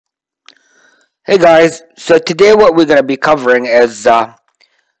Hey guys, so today what we're going to be covering is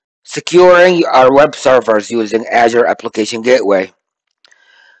securing our web servers using Azure Application Gateway.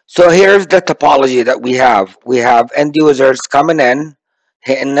 So here's the topology that we have. We have end users coming in,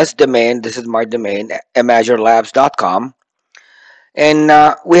 hitting this domain. This is my domain, imazurelabs.com.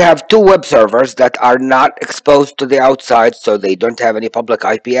 And we have two web servers that are not exposed to the outside, so they don't have any public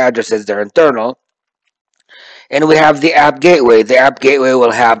IP addresses. They're internal. And we have the app gateway. The app gateway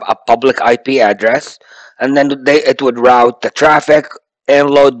will have a public IP address, and then it would route the traffic and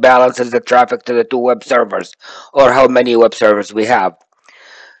load balances the traffic to the two web servers, or how many web servers we have.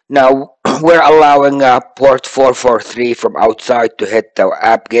 Now we're allowing port 443 from outside to hit the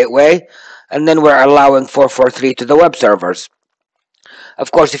app gateway, and then we're allowing 443 to the web servers.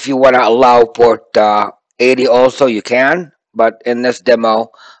 Of course, if you want to allow port 80 also, you can, but in this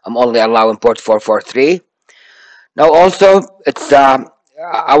demo, I'm only allowing port 443. Now, also,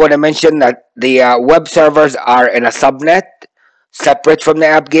 I want to mention that the web servers are in a subnet, separate from the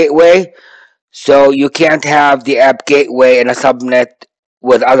app gateway. So you can't have the app gateway in a subnet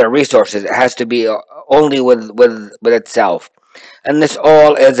with other resources. It has to be only with itself. And this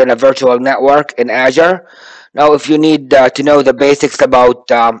all is in a virtual network in Azure. Now, if you need to know the basics about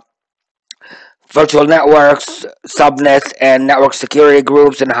virtual networks, subnets, and network security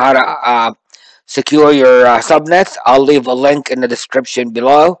groups, and how to secure your subnets, I'll leave a link in the description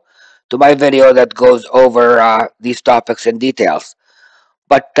below to my video that goes over these topics in details.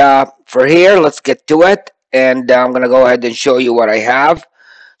 But for here, let's get to it. And I'm going to go ahead and show you what I have.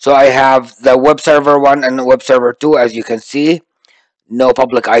 So I have the web server 1 and the web server 2, as you can see. No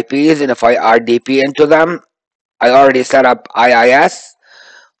public IPs. And if I RDP into them, I already set up IIS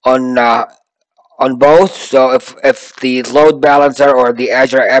on both. So if the load balancer or the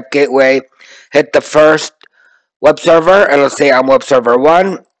Azure App Gateway hit the first web server, it'll say I'm web server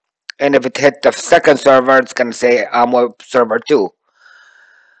 1. And if it hit the second server, it's going to say I'm web server 2.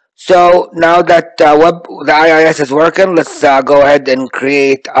 So now that the IIS is working, let's go ahead and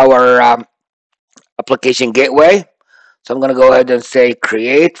create our application gateway. So I'm going to go ahead and say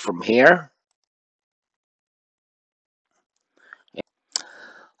create from here.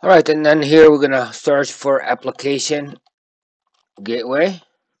 All right, and then here we're going to search for application gateway.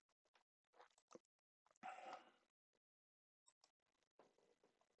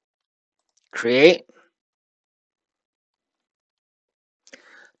 Create.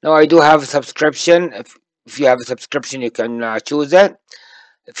 Now I do have a subscription. If you have a subscription, you can choose it.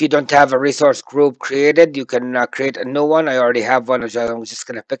 If you don't have a resource group created, you can create a new one. I already have one, which I'm just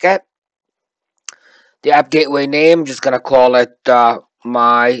going to pick it. The app gateway name, I'm just going to call it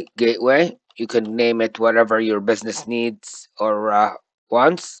my gateway. You can name it whatever your business needs or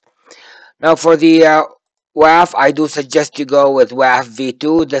wants. Now for the WAF, I do suggest you go with WAF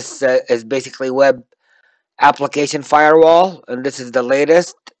v2. This is basically Web Application Firewall, and this is the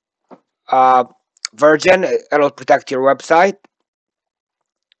latest uh, version. It'll protect your website.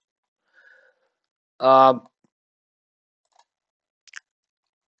 Um,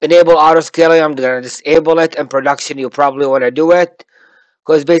 enable auto scaling. I'm going to disable it. In production, you probably want to do it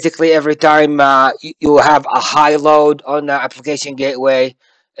because basically every time you have a high load on the application gateway,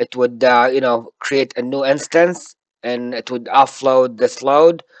 it would create a new instance and it would offload this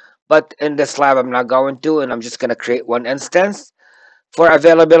load. But in this lab, I'm not going to, and I'm just going to create one instance. For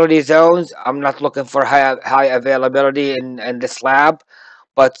availability zones, I'm not looking for high availability in this lab,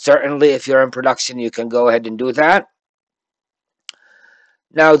 but certainly if you're in production, you can go ahead and do that.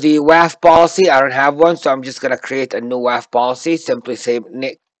 Now the WAF policy, I don't have one, so I'm just going to create a new WAF policy. Simply say,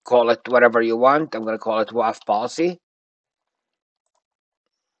 call it whatever you want. I'm going to call it WAF policy.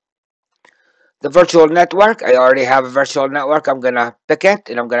 The virtual network, I already have a virtual network. I'm going to pick it,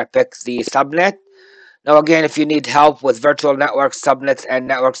 and I'm going to pick the subnet. Now again, if you need help with virtual networks, subnets, and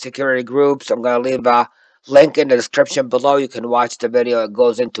network security groups, I'm going to leave a link in the description below. You can watch the video. It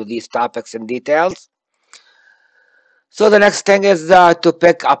goes into these topics in details. So the next thing is to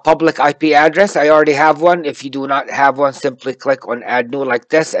pick a public IP address. I already have one. If you do not have one, simply click on add new like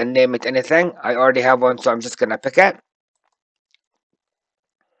this and name it anything. I already have one, so I'm just going to pick it.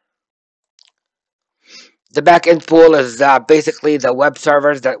 The backend pool is basically the web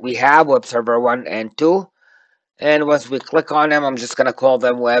servers that we have, web server 1 and 2. And once we click on them, I'm just going to call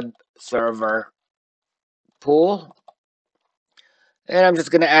them web server pool. And I'm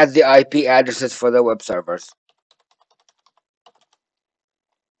just going to add the IP addresses for the web servers.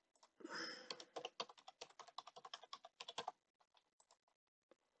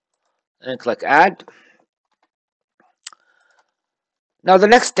 And click add. Now the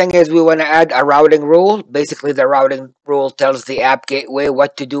next thing is we want to add a routing rule. Basically, the routing rule tells the app gateway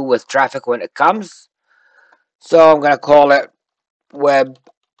what to do with traffic when it comes. So I'm going to call it web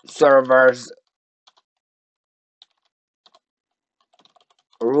servers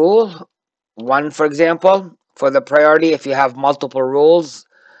rule 1, for example. For the priority, if you have multiple rules,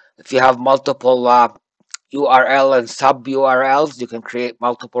 if you have multiple URL and sub URLs, you can create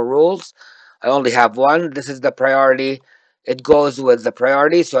multiple rules. I only have one. This is the priority. It goes with the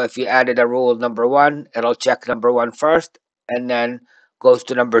priority. So if you added a rule number 1, it'll check number 1 first and then goes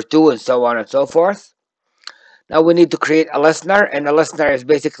to number 2 and so on and so forth. Now we need to create a listener, and a listener is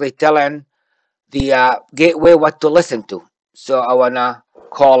basically telling the gateway what to listen to. So I want to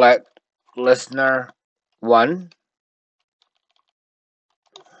call it listener 1.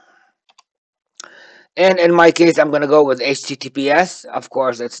 And in my case, I'm going to go with HTTPS. Of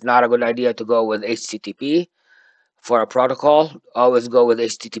course, it's not a good idea to go with HTTP for a protocol. Always go with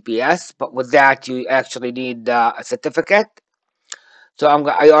HTTPS. But with that, you actually need a certificate. So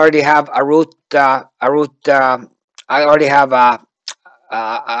I already have a root. I already have a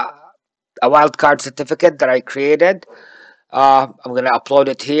wildcard certificate that I created. I'm going to upload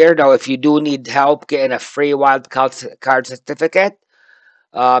it here. Now, if you do need help getting a free wildcard certificate,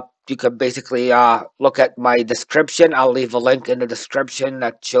 you can basically look at my description. I'll leave a link in the description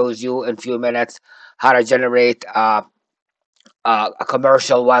that shows you in a few minutes how to generate a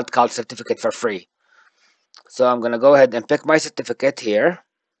commercial wildcard certificate for free. So I'm going to go ahead and pick my certificate here,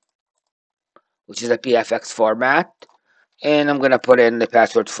 which is a PFX format, and I'm going to put in the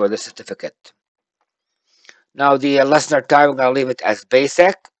password for the certificate. Now the listener type, I'm going to leave it as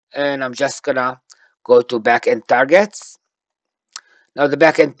basic, and I'm just going to go to backend targets. Now the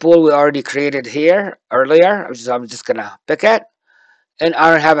backend pool we already created here earlier, I'm just going to pick it. And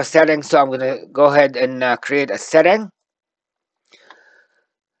I don't have a setting, so I'm going to go ahead and create a setting.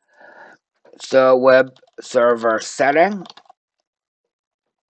 So web server setting,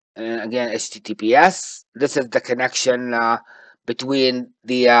 and again HTTPS. This is the connection between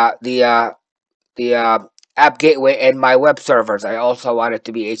the app gateway and my web servers. I also want it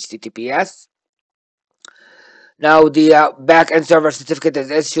to be HTTPS. Now the backend server certificate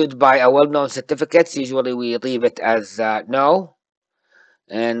is issued by a well-known certificates. Usually we leave it as no.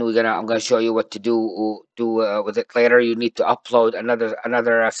 And I'm gonna show you what to do with it later. You need to upload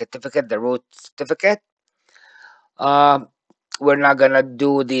another certificate, the root certificate. We're not gonna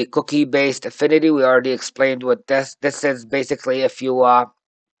do the cookie based affinity. We already explained what this is. Basically, if you want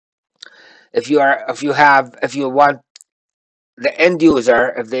the end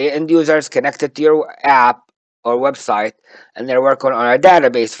user, if the end user is connected to your app or website and they're working on a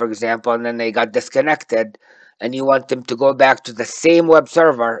database, for example, and then they got disconnected, and you want them to go back to the same web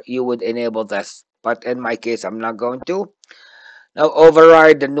server, you would enable this. But in my case, I'm not going to. Now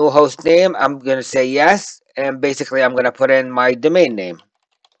override the new host name. I'm going to say yes. And basically, I'm going to put in my domain name.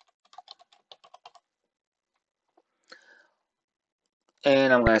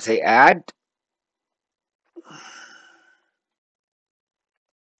 And I'm going to say add.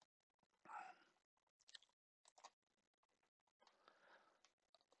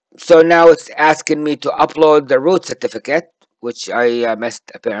 So now it's asking me to upload the root certificate, which I missed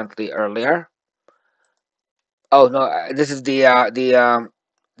apparently earlier. Oh no, it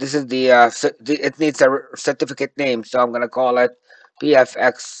needs a certificate name, so I'm gonna call it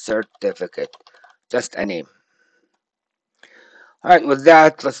PFX certificate, just a name. All right, with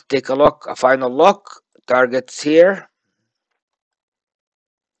that, let's take a final look. Targets here.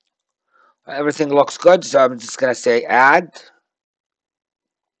 Everything looks good, so I'm just gonna say add.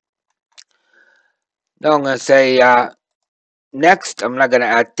 Now I'm gonna say next. I'm not gonna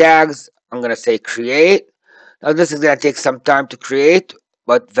add tags. I'm gonna say create. Now this is gonna take some time to create,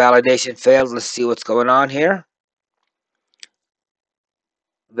 but validation failed. Let's see what's going on here.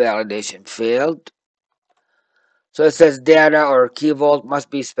 Validation failed. So it says data or key vault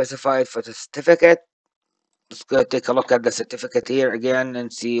must be specified for the certificate. Let's go take a look at the certificate here again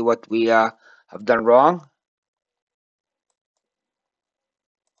and see what we have done wrong.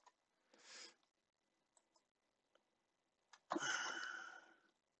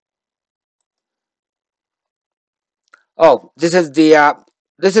 Oh, this is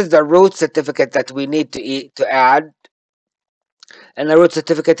the root certificate that we need to add, and the root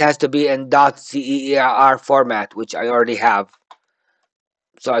certificate has to be in .ceir format, which I already have.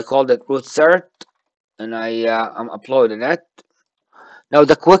 So I called it root cert, and I'm uploading it. Now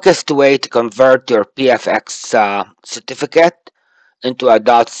the quickest way to convert your PFX certificate into a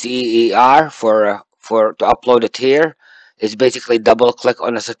 .ceir for to upload it here is basically double click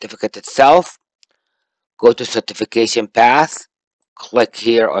on the certificate itself, go to certification path, click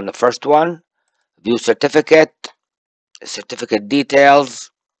here on the first one, view certificate, certificate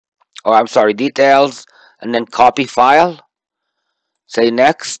details, or I'm sorry, details, and then copy file. Say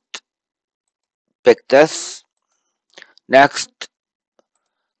next, pick this, next,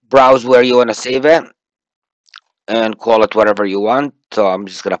 browse where you want to save it, and call it whatever you want. So I'm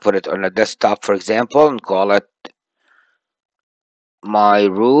just going to put it on a desktop, for example, and call it my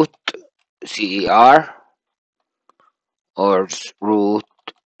root CER or root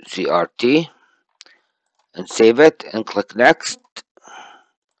CRT, and save it and click next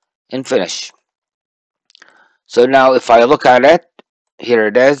and finish. So now if I look at it, here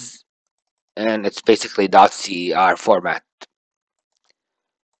it is, and it's basically .cer format.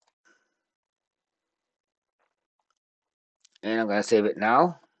 And I'm going to save it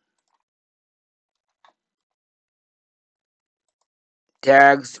now.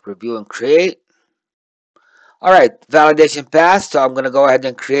 Tags, review and create. Alright, validation passed, so I'm going to go ahead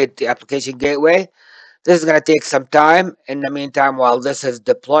and create the application gateway. This is going to take some time. In the meantime, while this is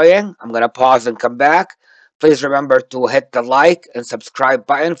deploying, I'm going to pause and come back. Please remember to hit the like and subscribe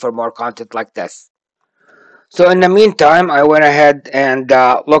button for more content like this. So in the meantime, I went ahead and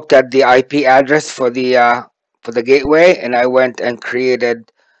looked at the IP address for the gateway, and I went and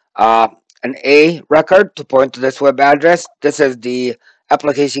created an A record to point to this web address. This is the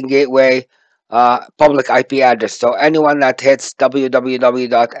application gateway public IP address. So anyone that hits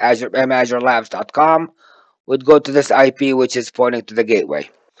www.azurelabs.com would go to this IP, which is pointing to the gateway.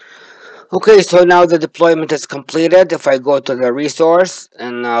 Okay, so now the deployment is completed. If I go to the resource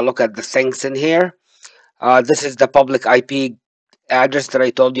and look at the things in here. This is the public IP address that I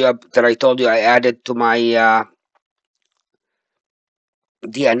told you I added to my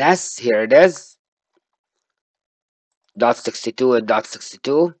DNS. Here it is, .62 and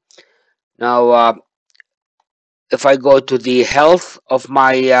 .62. Now, if I go to the health of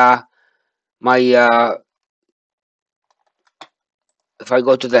my if I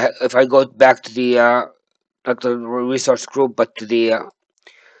go back to the not the resource group, but to the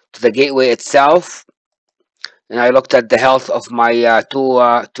gateway itself, and I looked at the health of my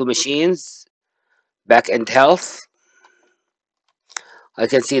two machines, backend health. I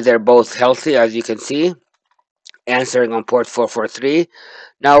can see they're both healthy, as you can see, answering on port 443.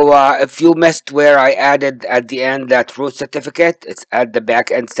 Now, if you missed where I added at the end that root certificate, it's at the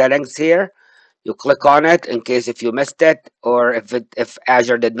backend settings here. You click on it in case if you missed it, or if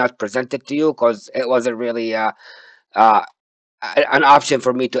Azure did not present it to you, because it wasn't really an option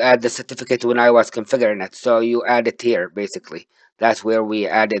for me to add the certificate when I was configuring it. So you add it here, basically. That's where we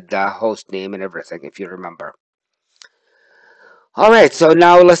added the host name and everything, if you remember. Alright, so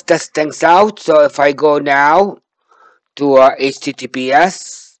now let's test things out. So if I go now to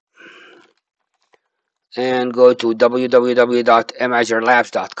HTTPS and go to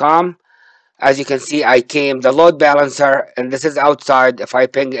www.mazurelabs.com, as you can see, the load balancer, and this is outside. If I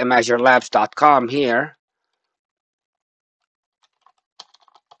ping mazurelabs.com here,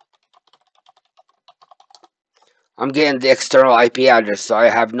 I'm getting the external IP address, so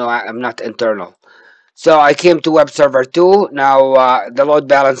I'm not internal. So I came to Web Server 2. Now the load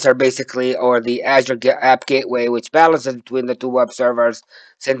balancer basically, or the Azure App Gateway, which balances between the two web servers,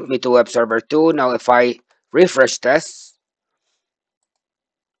 sent me to Web Server 2. Now if I refresh this,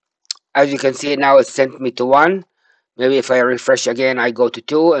 as you can see, now it sent me to 1. Maybe if I refresh again, I go to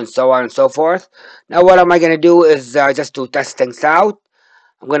 2, and so on and so forth. Now what am I going to do is just to test things out.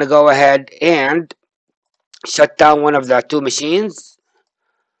 I'm going to go ahead and shut down one of the two machines.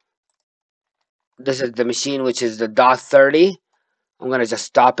 This is the machine which is the .30. I'm going to just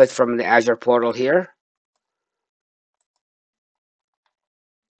stop it from the Azure portal here.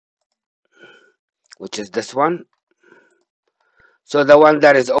 Which is this one. So the one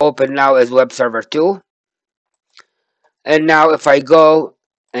that is open now is Web Server 2. And now if I go,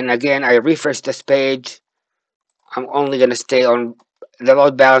 and again I refresh this page, I'm only going to stay on, the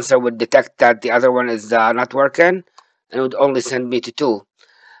load balancer would detect that the other one is not working, and would only send me to 2.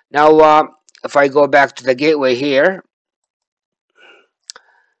 Now if I go back to the gateway here,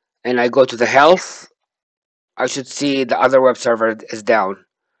 and I go to the health, I should see the other web server is down.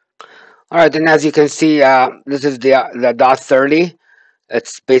 Alright, and as you can see, this is the .30.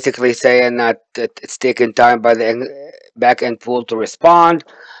 It's basically saying that it's taking time by the backend pool to respond.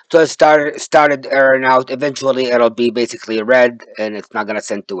 So it started erroring out. Eventually, it'll be basically red, and it's not going to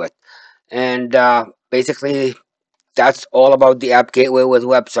send to it. And basically, that's all about the app gateway with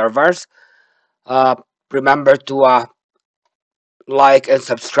web servers. Remember to like and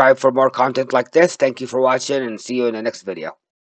subscribe for more content like this. Thank you for watching, and see you in the next video.